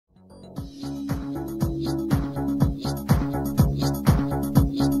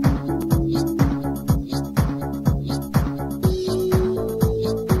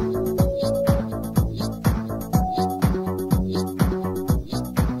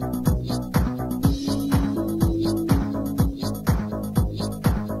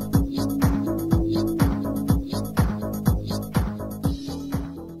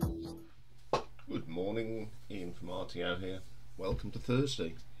welcome to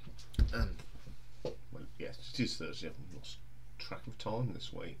Thursday. And, well, yes, it is Thursday. I've lost track of time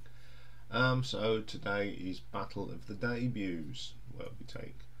this week. So today is Battle of the Debuts, where we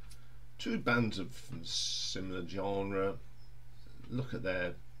take two bands of similar genre, look at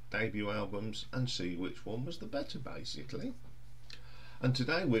their debut albums and see which one was the better, basically. And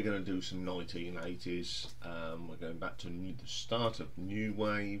today we're going to do some 1980s. We're going back to the start of New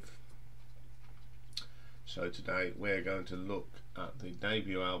Wave. So today we're going to look at the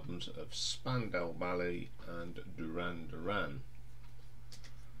debut albums of Spandau Ballet and Duran Duran.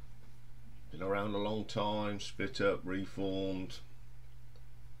 Been around a long time, split up, reformed,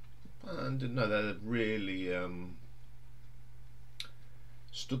 and no, they've really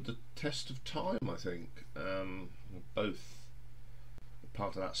stood the test of time, I think. Both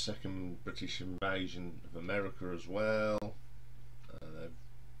part of that second British invasion of America as well. They've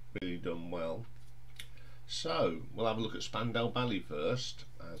really done well. So we'll have a look at Spandau Ballet first,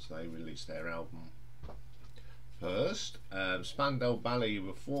 as they released their album first. Spandau Ballet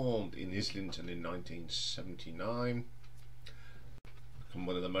were formed in Islington in 1979, become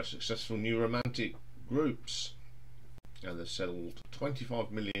one of the most successful new romantic groups, and they've sold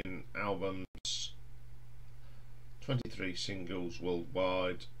 25 million albums, 23 singles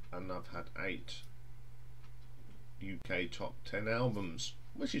worldwide, and I've had 8 UK top 10 albums,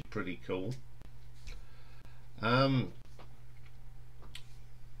 which is pretty cool.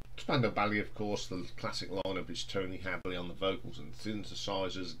 Spandau Ballet, of course, the classic lineup is Tony Hadley on the vocals and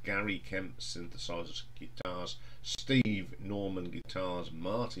synthesizers, Gary Kemp synthesizers, guitars, Steve Norman guitars,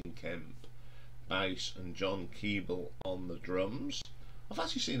 Martin Kemp bass, and John Keeble on the drums. I've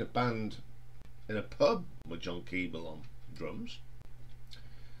actually seen a band in a pub with John Keeble on drums.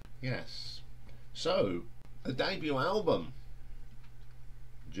 Yes. So, the debut album,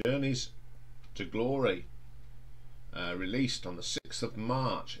 Journeys to Glory, released on the 6th of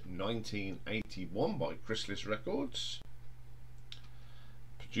March 1981 by Chrysalis Records,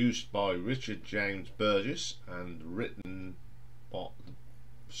 produced by Richard James Burgess, and the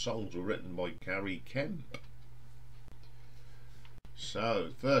songs were written by Gary Kemp. So,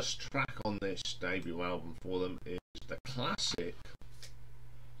 the first track on this debut album for them is the classic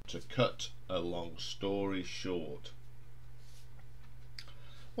To Cut a Long Story Short.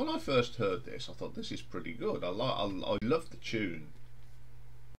 When I first heard this, I thought this is pretty good. I love the tune.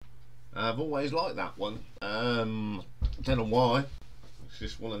 I've always liked that one. I don't know why. It's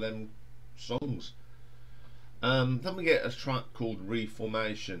just one of them songs. Then we get a track called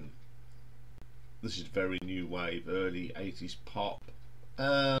Reformation. This is very new wave, early 80s pop.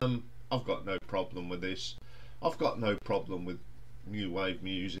 I've got no problem with this. I've got no problem with new wave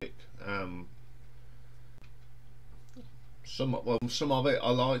music. Some of it I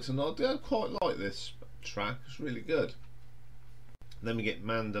liked, and I do quite like this track. It's really good. And then we get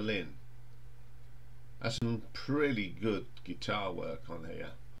Mandolin. That's some pretty good guitar work on here.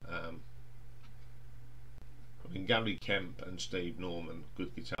 I mean, Gary Kemp and Steve Norman,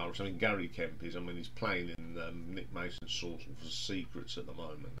 good guitarists. I mean, Gary Kemp is, he's playing in Nick Mason's Source of Secrets at the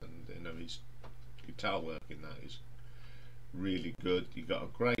moment, and his guitar work in that is really good. You got a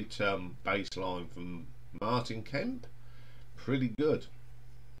great bass line from Martin Kemp. Pretty good.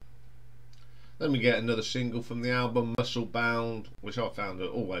 Then we get another single from the album, Muscle Bound, which I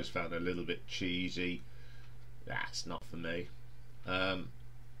always found a little bit cheesy. That's not for me.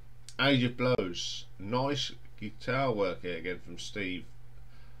 Age of Blows, nice guitar work here again from Steve.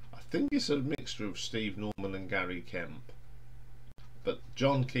 I think it's a mixture of Steve Norman and Gary Kemp, but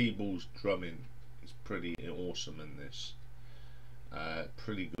John Keeble's drumming is pretty awesome in this.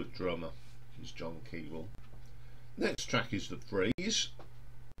 Pretty good drummer is John Keeble. Next track is The Freeze.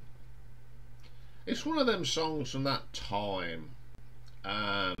 It's one of them songs from that time.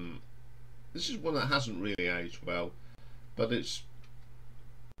 This is one that hasn't really aged well, but it's,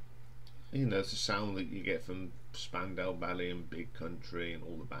 it's the sound that you get from Spandau Ballet and Big Country and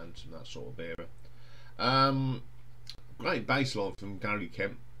all the bands from that sort of era. Great bass line from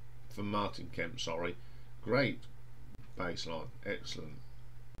Martin Kemp, sorry. Great bass line, excellent.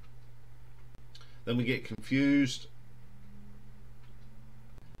 Then we get Confused.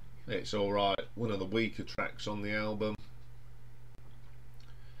 It's alright, one of the weaker tracks on the album.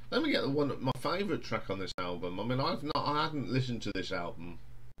 Then we get my favourite track on this album. I hadn't listened to this album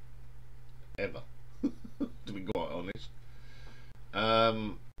ever, to be quite honest.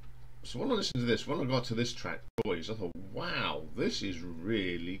 So when I listened to this, when I got to this track, Boys, I thought, wow, this is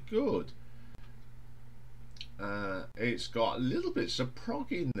really good. It's got little bits of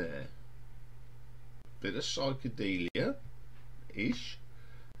prog in there, bit of psychedelia-ish.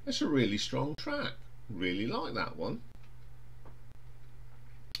 It's a really strong track. Really like that one.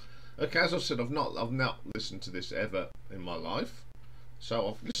 Okay, as I said, I've not listened to this ever in my life, so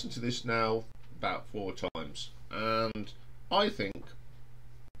I've listened to this now about 4 times, and I think,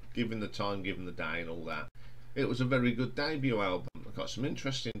 given the time, given the day, and all that, it was a very good debut album. I've got some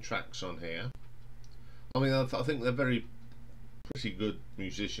interesting tracks on here. I mean, I think they're very pretty good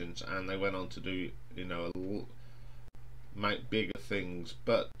musicians, and they went on to do, make bigger things.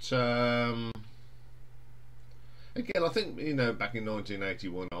 But again, I think, back in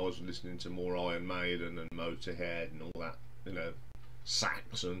 1981, I was listening to more Iron Maiden and Motorhead and all that,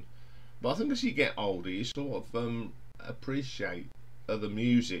 Saxon. But I think as you get older, you sort of appreciate other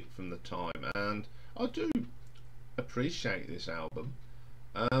music from the time, and I do appreciate this album.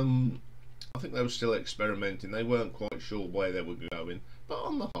 I think they were still experimenting. They weren't quite sure where they were going, but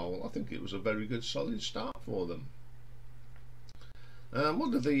on the whole, I think it was a very good, solid start for them.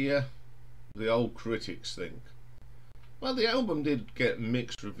 What do the old critics think? Well, the album did get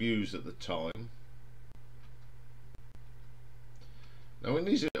mixed reviews at the time. Now, in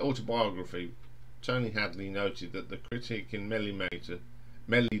his autobiography, Tony Hadley noted that the critic in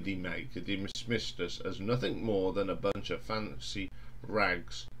Melody Maker dismissed us as nothing more than a bunch of fancy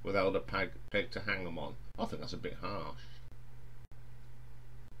rags without a peg to hang them on. I think that's a bit harsh.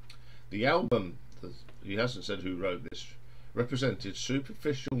 The album, he hasn't said who wrote this, represented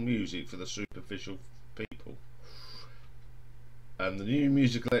superficial music for the superficial people. The New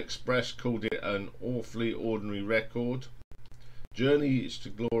Musical Express called it an awfully ordinary record. Journeys to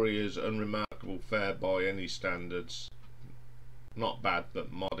Glory is unremarkable fare by any standards. Not bad,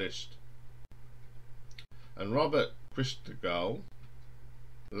 but modest. And Robert Christgau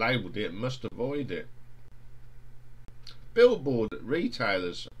labelled it must avoid it. Billboard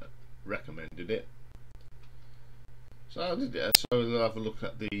retailers recommended it. So we'll have a look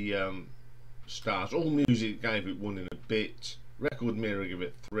at the stars. All Music gave it 1 and a bit. Record Mirror gave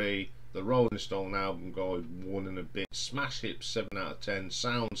it 3. The Rolling Stone Album Guide 1 and a bit. Smash Hits 7 out of 10.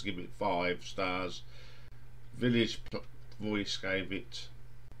 Sounds give it 5 stars. Village Voice gave it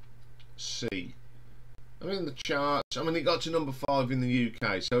C. I mean, the charts, it got to number 5 in the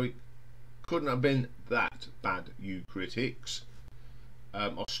UK, so it couldn't have been that bad, you critics.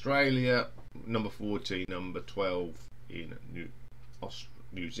 Australia, number 14, number 12 in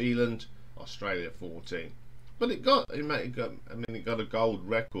New Zealand, Australia 14. But it got a gold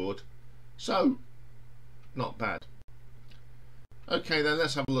record, so not bad. Okay, then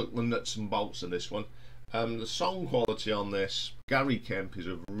let's have a look at the nuts and bolts of this one. The song quality on this, Gary Kemp is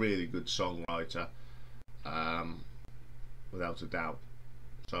a really good songwriter, without a doubt.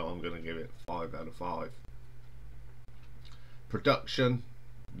 So I'm going to give it 5 out of 5. Production,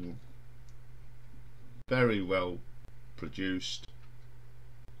 very well produced.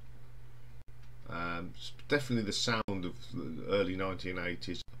 Definitely the sound of the early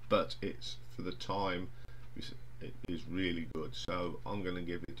 1980s, but it's, for the time, it is really good. So I'm going to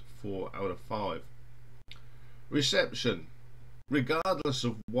give it 4 out of 5. Reception, regardless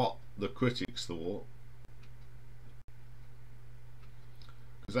of what the critics thought,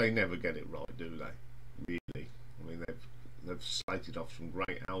 because they never get it right, do they? Really, they've slated off some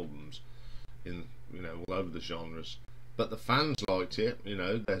great albums in all over the genres, but the fans liked it.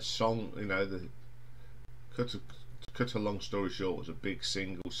 Their song, cut a long story short, was a big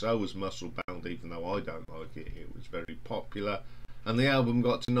single. So was Muscle Bound, even though I don't like it. It was very popular, and the album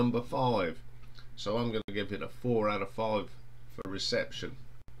got to number 5. So I'm going to give it a 4 out of 5 for reception.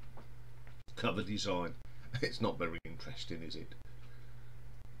 Cover design, it's not very interesting, is it?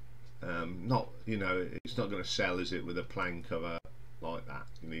 It's not going to sell, is it, with a plain cover like that?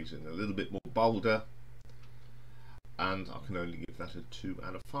 It needs it a little bit more bolder, and I can only give that a 2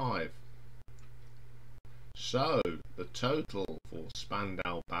 out of 5. So the total for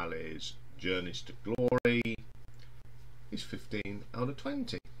Spandau Ballet's Journeys to Glory is 15 out of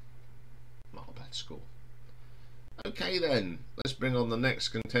 20. Not a bad score. Okay then, let's bring on the next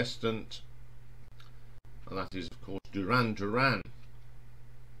contestant, and that is of course Duran Duran,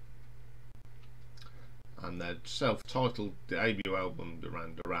 and their self-titled debut album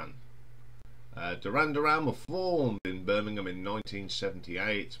Duran Duran. Duran Duran were formed in Birmingham in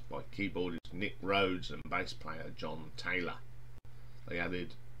 1978 by keyboardist Nick Rhodes and bass player John Taylor. They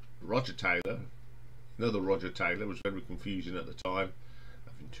added Roger Taylor. Another Roger Taylor was very confusing at the time,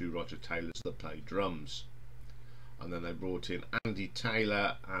 having 2 Roger Taylors that played drums. And then they brought in Andy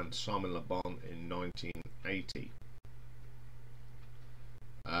Taylor and Simon Le Bon in 1980.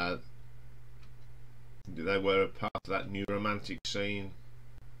 They were a part of that new romantic scene.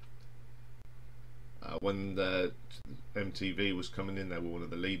 When the MTV was coming in, they were one of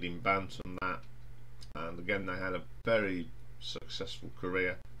the leading bands on that. And again, they had a very, successful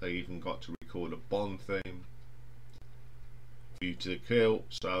career. They even got to record a Bond theme, View to the Kill,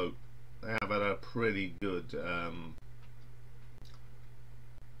 so they have had a pretty good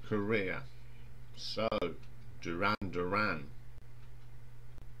career. So Duran Duran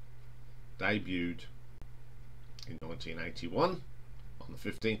debuted in 1981 on the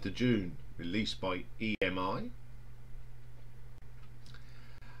 15th of June, released by EMI,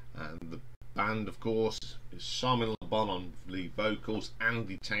 and the band, of course, is Simon Le Bon on lead vocals,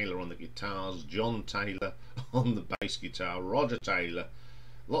 Andy Taylor on the guitars, John Taylor on the bass guitar, Roger Taylor,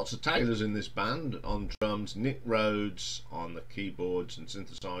 lots of Taylors in this band, on drums, Nick Rhodes on the keyboards and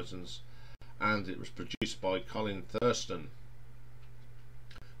synthesizers, and it was produced by Colin Thurston.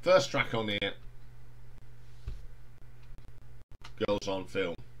 First track on here, Girls on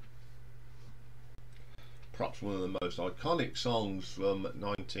Film. Perhaps one of the most iconic songs from the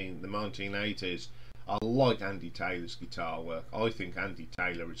 1980s. I like Andy Taylor's guitar work. I think Andy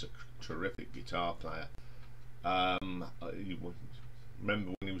Taylor is a terrific guitar player. You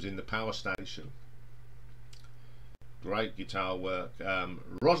remember when he was in the Power Station? Great guitar work.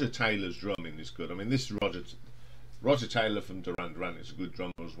 Roger Taylor's drumming is good. I mean, this Roger Taylor from Duran Duran is a good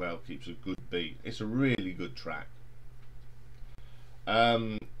drummer as well. Keeps a good beat. It's a really good track.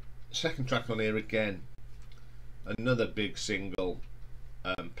 Second track on here again, another big single,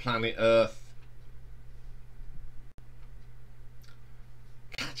 Planet Earth.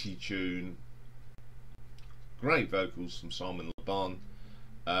 Catchy tune, great vocals from Simon Le Bon.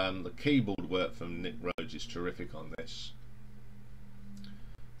 The keyboard work from Nick Rhodes is terrific on this.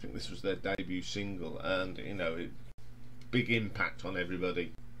 I think this was their debut single, and you know, big impact on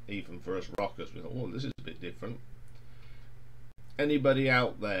everybody, even for us rockers. We thought, oh, this is a bit different. Anybody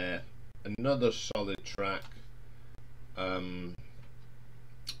out there? Another solid track.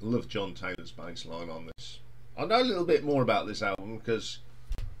 Love John Taylor's bass line on this. I know a little bit more about this album because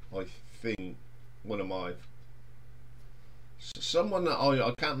I think one of my someone that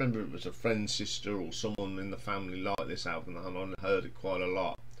I can't remember if it was a friend's sister or someone in the family liked this album, and I heard it quite a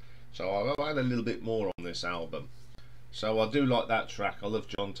lot. So I've had a little bit more on this album. So I do like that track. I love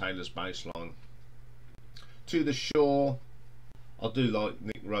John Taylor's bass line. To the Shore. I do like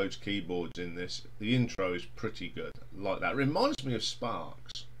Nick Rhodes' keyboards in this. The intro is pretty good. I like that. Reminds me of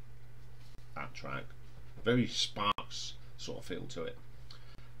Sparks, that track. Very Sparks sort of feel to it.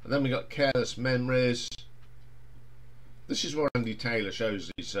 And then we got Careless Memories. This is where Andy Taylor shows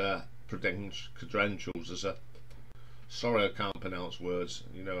his credentials as a... Sorry I can't pronounce words.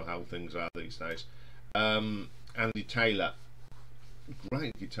 You know how things are these days. Andy Taylor.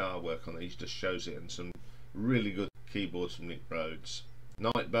 Great guitar work on it. He just shows it, and some really good keyboards from Nick Rhodes.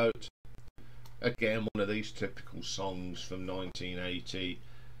 Night Boat, again one of these typical songs from 1980.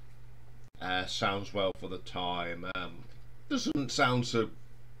 Sounds well for the time. Doesn't sound so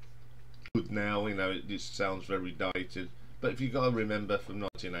good now, you know, it just sounds very dated, but if you got to remember, from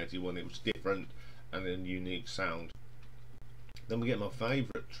 1981 it was different and a unique sound. Then we get my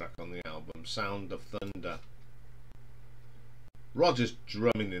favourite track on the album, Sound of Thunder. Roger's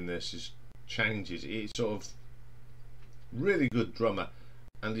drumming in this changes. It's sort of really good drummer,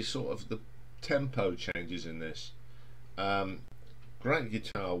 and he sort of, the tempo changes in this. Great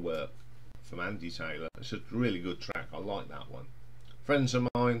guitar work from Andy Taylor. It's a really good track. I like that one. Friends of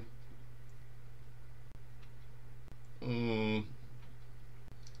Mine.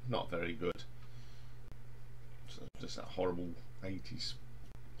 Not very good. So just that horrible 80s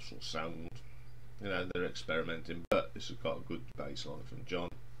sort of sound. You know, they're experimenting, but this has got a good bass line from John.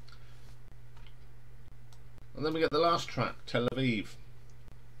 And then we get the last track, Tel Aviv.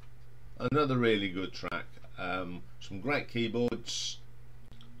 Another really good track. Some great keyboards.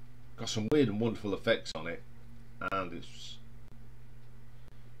 Got some weird and wonderful effects on it, and it's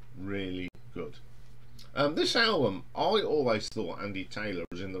really good. This album, I always thought Andy Taylor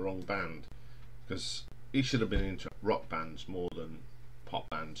was in the wrong band, because he should have been into rock bands more than pop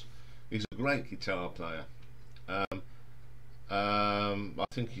bands. He's a great guitar player. I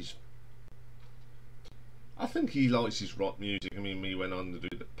think he likes his rock music. I mean, he went on to do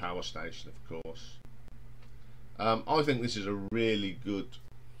the Power Station, of course. I think this is a really good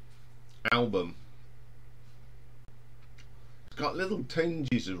album. It's got little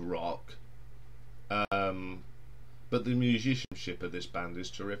tinges of rock, but the musicianship of this band is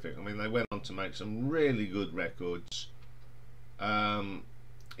terrific. I mean, they went on to make some really good records.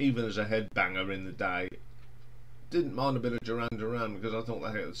 Even as a headbanger in the day, didn't mind a bit of Duran Duran because I thought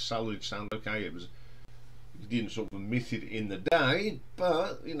they had a solid sound. Okay, it didn't sort of miss it in the day,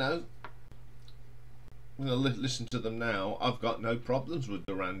 but you know, listen to them now. I've got no problems with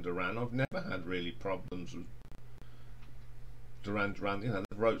Duran Duran. I've never had really problems Duran Duran, you know,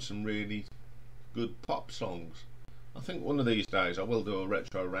 they wrote some really good pop songs. I think one of these days I will do a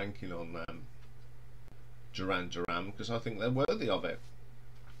retro ranking on Duran Duran, because I think they're worthy of it.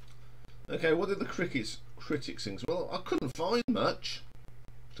 Okay, what did the critics think? Well, I couldn't find much,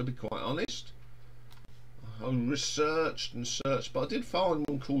 to be quite honest. I researched and searched, but I did find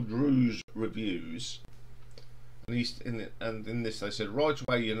one called Drew's Reviews, and in this they said, right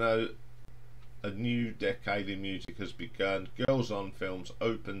away, you know, a new decade in music has begun. Girls on Films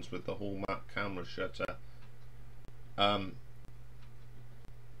opens with the hallmark camera shutter.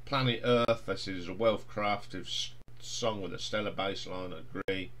 Planet Earth, they said, is a well-crafted song with a stellar bass line. I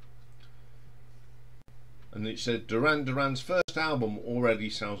agree. And it said Duran Duran's first album already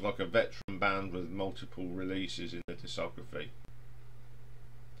sounds like a veteran band with multiple releases in the discography.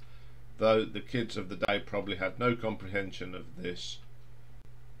 Though the kids of the day probably had no comprehension of this.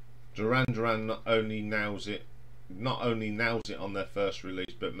 Duran Duran not only nails it on their first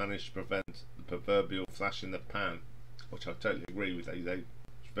release, but managed to prevent the proverbial flash in the pan, which I totally agree with. It's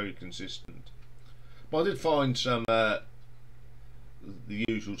very consistent. But I did find some the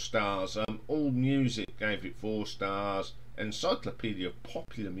usual stars. All Music gave it 4 stars. Encyclopedia of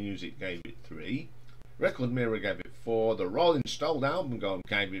Popular Music gave it 3. Record Mirror gave it 4. The Rolling Stone Album Guide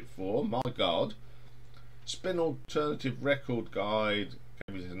gave it 4. My God. Spin Alternative Record Guide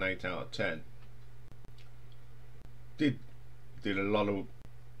gave it an 8 out of 10. Did a lot of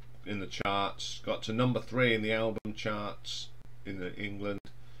in the charts. Got to number 3 in the album charts in England,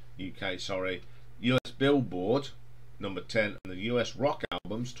 UK. Sorry, US Billboard number 10, and the US rock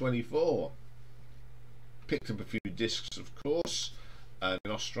albums 24. Picked up a few discs, of course.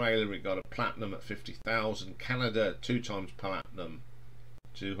 In Australia it got a platinum at 50,000, Canada 2 times platinum,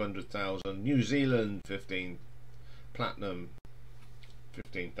 200,000, New Zealand 15 platinum,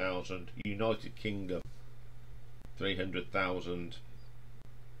 15,000, United Kingdom 300,000,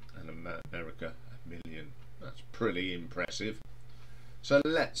 and America 1 million. That's pretty impressive. So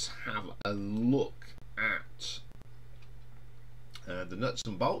let's have a look at the nuts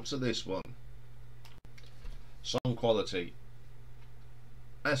and bolts of this one. Song quality.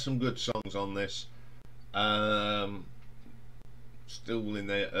 There's some good songs on this. Still in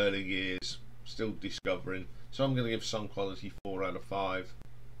their early years, still discovering. So I'm going to give song quality 4 out of 5.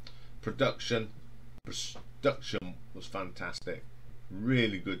 Production was fantastic.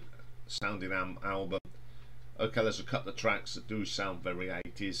 Really good sounding album. Okay, there's a couple of tracks that do sound very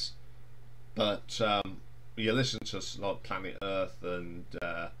 80s, but you listen to like Planet Earth and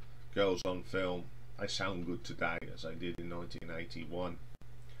Girls on Film, they sound good today as they did in 1981.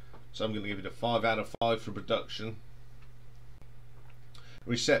 So I'm going to give it a 5 out of 5 for production.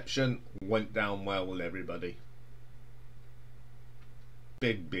 Reception went down well with everybody.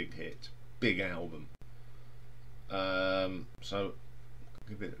 Big hit, big album. So I'll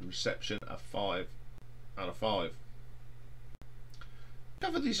give it reception a 5 out of 5.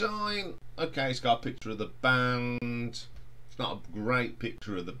 Cover design, okay, it's got a picture of the band. It's not a great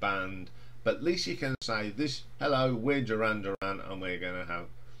picture of the band, but at least you can say this: hello, we're Duran Duran, and we're gonna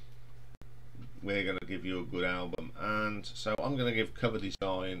give you a good album. And so I'm gonna give cover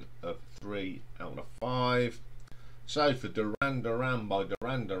design a 3 out of 5. So for Duran Duran by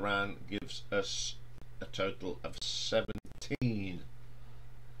Duran Duran gives us a total of 17.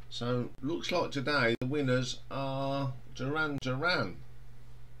 So looks like today the winners are Duran Duran.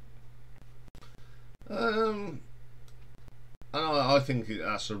 And I think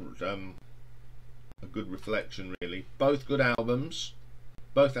that's a good reflection, really. Both good albums.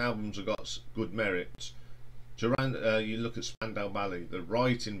 Both albums have got good merits. Duran, you look at Spandau Ballet. The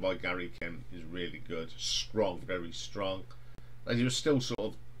writing by Gary Kemp is really good, strong, very strong. They were still sort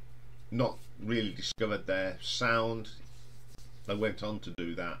of not really discovered their sound. They went on to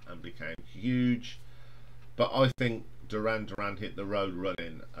do that and became huge. But I think Duran Duran hit the road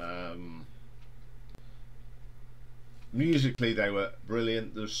running. Musically, they were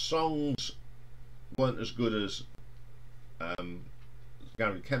brilliant. The songs weren't as good as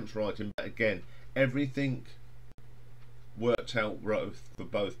Gary Kemp's writing, but again, everything worked out for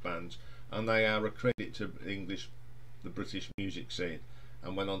both bands, and they are a credit to the British music scene,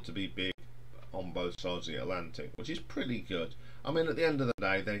 and went on to be big on both sides of the Atlantic, which is pretty good. I mean, at the end of the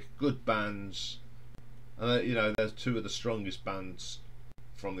day, they're good bands, and you know, they're 2 of the strongest bands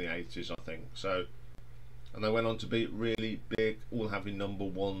from the 80s, I think. So, and they went on to be really big, all having number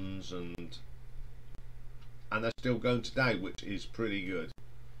 1s, and they're still going today, which is pretty good.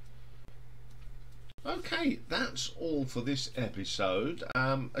 Okay, that's all for this episode.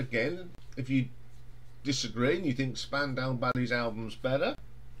 Again, if you disagree and you think Spandau Ballet's album's better,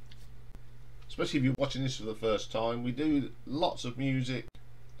 especially if you're watching this for the first time. We do lots of music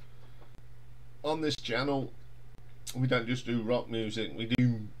on this channel. We don't just do rock music, we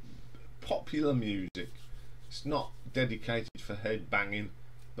do popular music. It's not dedicated for head banging,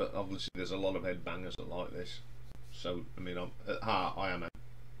 but obviously there's a lot of head bangers that like this. So I mean, at heart I am an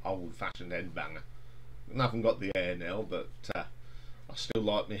old fashioned head banger. I haven't got the air now, but I still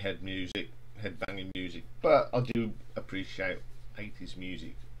like my head banging music, but I do appreciate 80s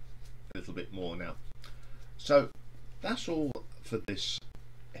music a little bit more now. So that's all for this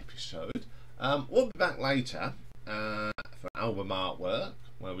episode. We'll be back later for album artwork,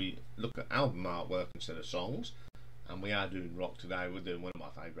 where we look at album artwork instead of songs, and we are doing rock today. We're doing one of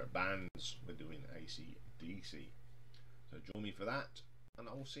my favourite bands. We're doing AC/DC. So join me for that, and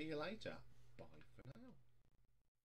I will see you later. Bye.